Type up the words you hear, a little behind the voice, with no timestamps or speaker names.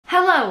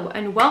Hello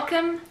and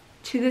welcome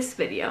to this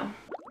video.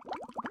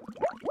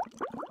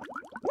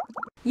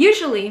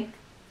 Usually,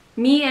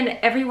 me and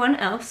everyone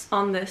else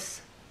on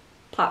this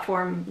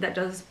platform that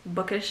does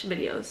bookish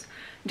videos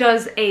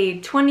does a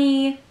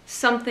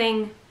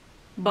 20-something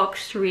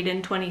books to read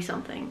in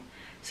 20-something.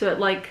 So it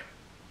like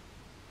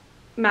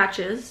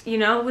matches, you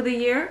know, with a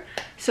year.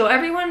 So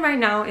everyone right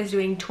now is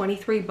doing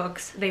 23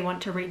 books they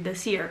want to read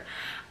this year.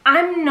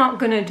 I'm not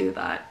gonna do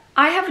that.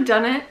 I have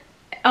done it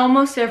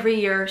almost every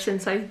year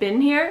since I've been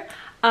here,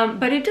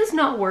 but it does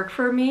not work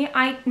for me.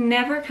 I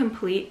never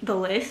complete the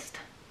list.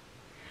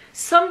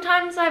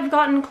 Sometimes I've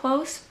gotten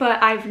close,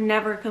 but I've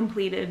never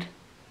completed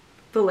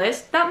the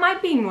list. That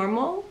might be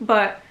normal,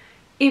 but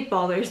it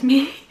bothers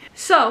me.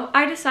 So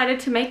I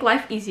decided to make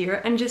life easier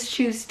and just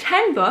choose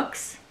 10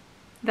 books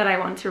that I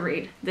want to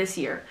read this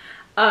year.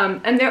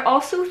 And they're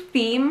also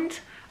themed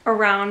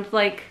around,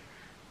 like,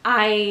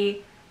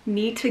 I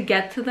need to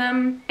get to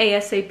them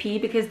ASAP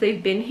because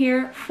they've been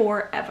here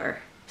forever.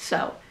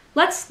 So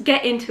let's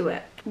get into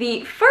it.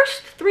 The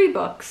first 3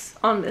 books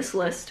on this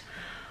list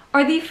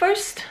are the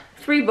first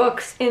 3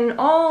 books in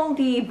all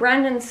the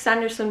Brandon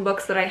Sanderson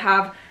books that I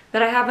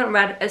haven't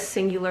read a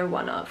singular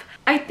one of.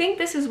 I think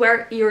this is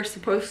where you're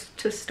supposed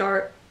to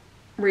start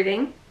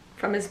reading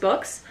from his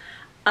books.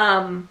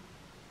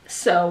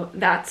 So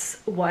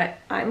that's what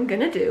I'm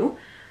gonna do.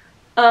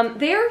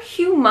 They're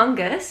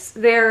humongous.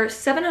 They're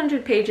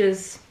 700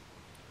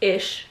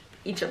 pages-ish,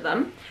 each of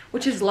them,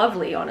 which is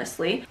lovely,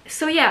 honestly.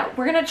 So yeah,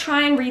 we're gonna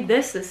try and read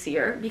this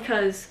year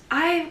because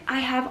I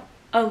have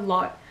a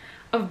lot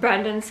of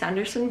Brandon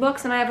Sanderson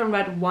books and I haven't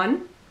read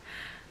one.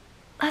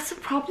 That's a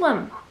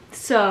problem.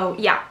 So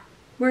yeah,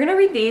 we're gonna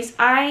read these.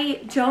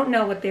 I don't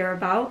know what they're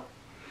about,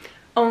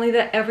 only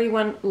that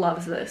everyone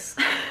loves this.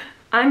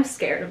 I'm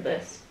scared of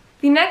this.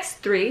 The next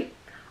 3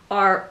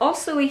 are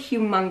also a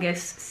humongous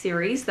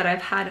series that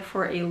I've had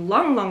for a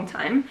long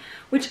time,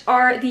 which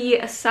are The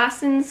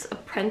Assassin's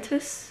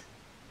Apprentice.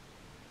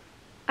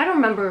 I don't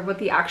remember what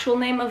the actual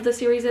name of the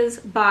series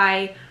is,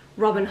 by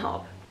Robin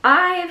Hobb.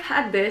 I've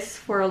had this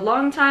for a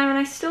long time and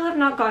I still have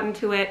not gotten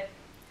to it.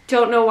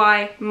 Don't know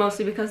why,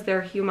 mostly because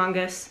they're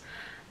humongous.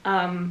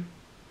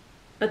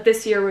 But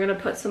this year we're gonna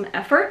put some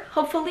effort,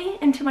 hopefully,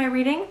 into my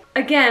reading.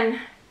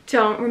 Again,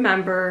 don't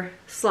remember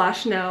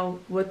 / know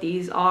what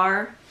these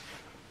are.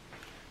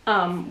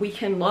 We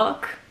can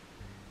look.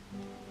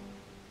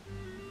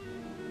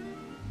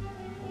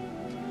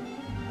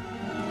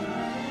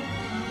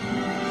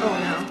 Oh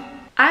no.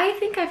 I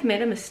think I've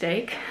made a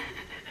mistake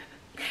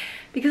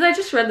because I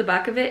just read the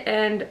back of it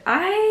and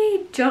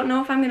I don't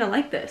know if I'm gonna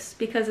like this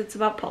because it's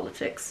about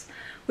politics,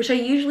 which I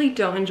usually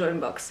don't enjoy in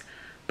books.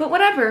 But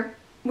whatever,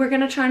 we're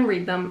gonna try and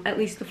read them, at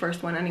least the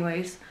first one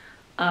anyways.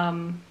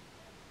 Oh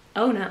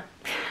no.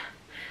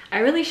 I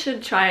really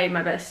should try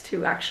my best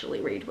to actually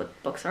read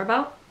what books are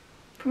about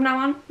from now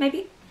on,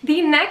 maybe.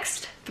 The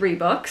next 3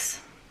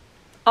 books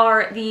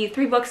are the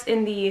 3 books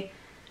in the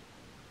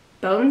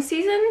Bone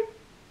Season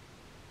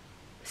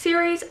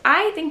series.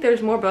 I think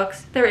there's more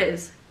books. There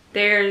is.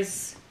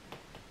 There's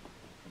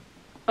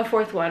a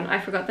 4th one. I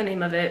forgot the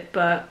name of it,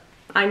 but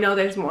I know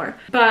there's more.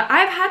 But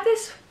I've had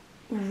this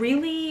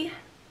really,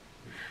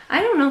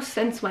 I don't know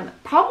since when.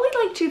 Probably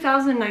like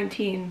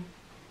 2019.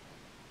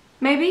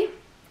 Maybe?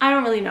 I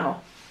don't really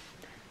know.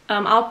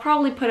 I'll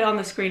probably put it on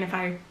the screen if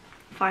I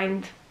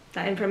find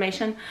that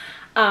information.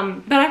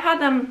 But I've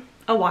had them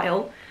a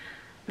while.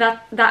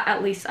 That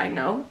at least I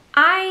know.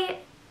 I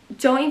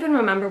don't even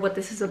remember what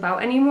this is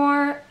about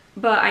anymore,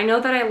 but I know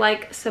that I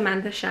like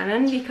Samantha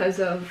Shannon because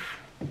of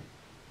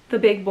the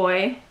big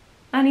boy.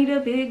 I need a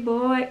big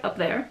boy up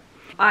there.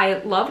 I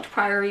loved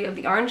Priory of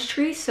the Orange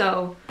Tree,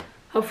 so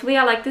hopefully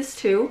I like this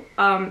too.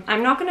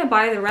 I'm not gonna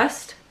buy the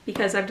rest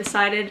because I've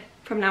decided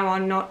from now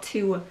on not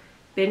to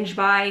binge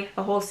buy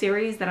a whole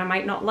series that I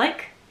might not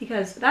like,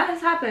 because that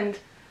has happened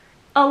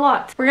a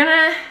lot. We're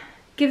gonna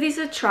give these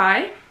a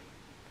try.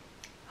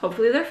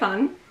 Hopefully they're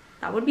fun.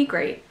 That would be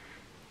great.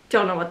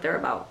 Don't know what they're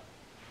about.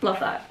 Love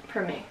that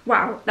for me.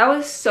 Wow, that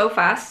was so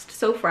fast,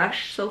 so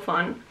fresh, so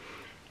fun.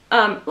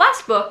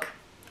 Last book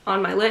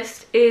on my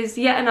list is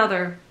yet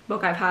another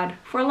book I've had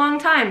for a long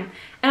time,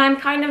 and I'm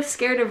kind of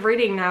scared of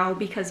reading now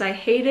because I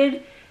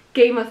hated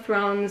Game of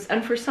Thrones,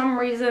 and for some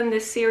reason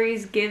this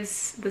series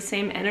gives the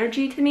same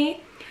energy to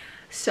me.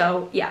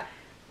 So yeah,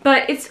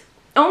 but it's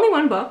only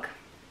 1 book.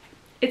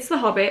 It's The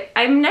Hobbit.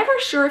 I'm never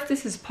sure if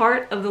this is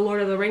part of the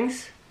Lord of the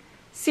Rings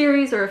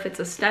series or if it's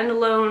a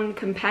standalone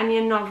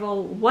companion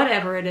novel,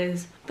 whatever it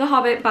is. The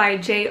Hobbit by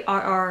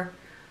J.R.R.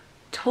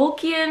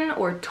 Tolkien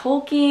or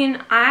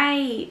Tolkien.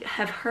 I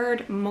have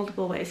heard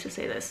multiple ways to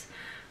say this.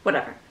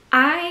 Whatever.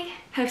 I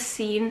have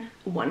seen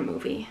 1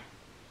 movie.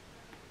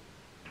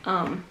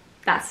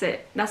 That's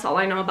it. That's all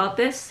I know about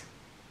this.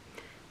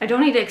 I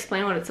don't need to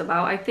explain what it's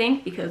about, I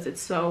think, because it's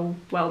so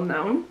well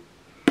known.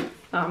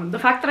 The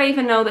fact that I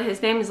even know that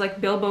his name is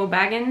like Bilbo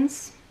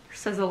Baggins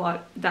says a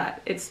lot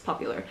that it's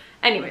popular.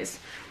 Anyways,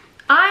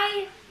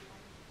 I've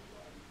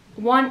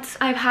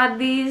had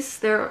these,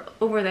 they're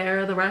over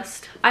there, the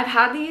rest. I've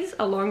had these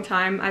a long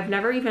time. I've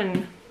never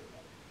even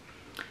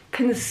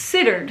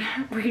considered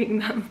reading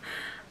them.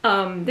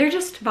 They're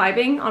just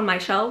vibing on my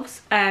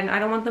shelves, and I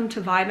don't want them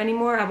to vibe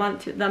anymore. I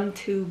want them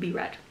to be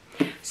read.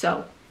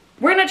 So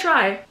we're gonna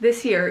try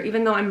this year,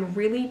 even though I'm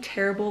really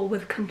terrible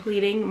with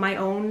completing my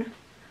own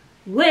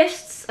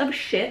lists of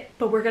shit,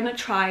 but we're gonna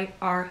try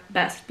our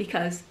best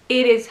because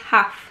it is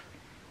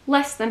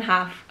less than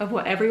half of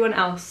what everyone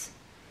else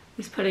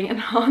is putting in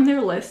on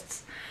their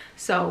lists.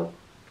 So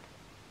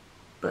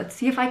let's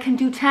see if I can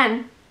do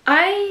 10.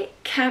 I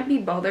can't be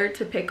bothered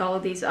to pick all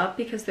of these up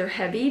because they're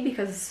heavy,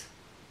 because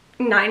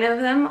 9 of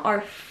them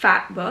are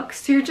fat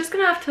books. So you're just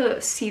gonna have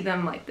to see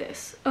them like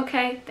this.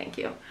 Okay, thank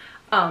you.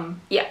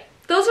 Yeah,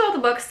 those are all the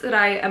books that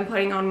I am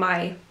putting on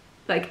my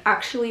like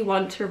actually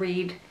want to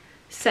read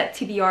set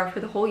TBR for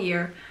the whole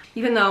year,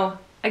 even though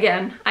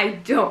again I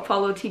don't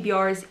follow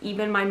TBRs,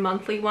 even my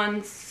monthly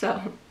ones,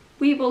 so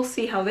we will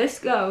see how this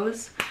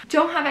goes.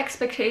 Don't have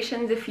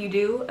expectations, if you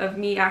do, of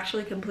me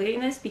actually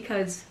completing this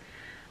because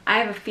I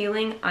have a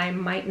feeling I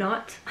might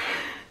not.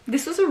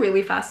 This was a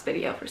really fast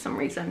video for some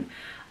reason,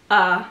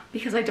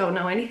 because I don't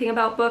know anything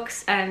about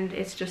books and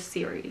it's just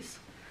series.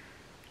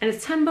 And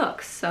it's 10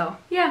 books, so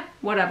yeah,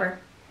 whatever.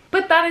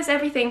 But that is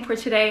everything for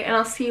today, and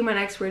I'll see you in my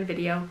next weird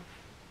video.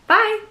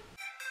 Bye!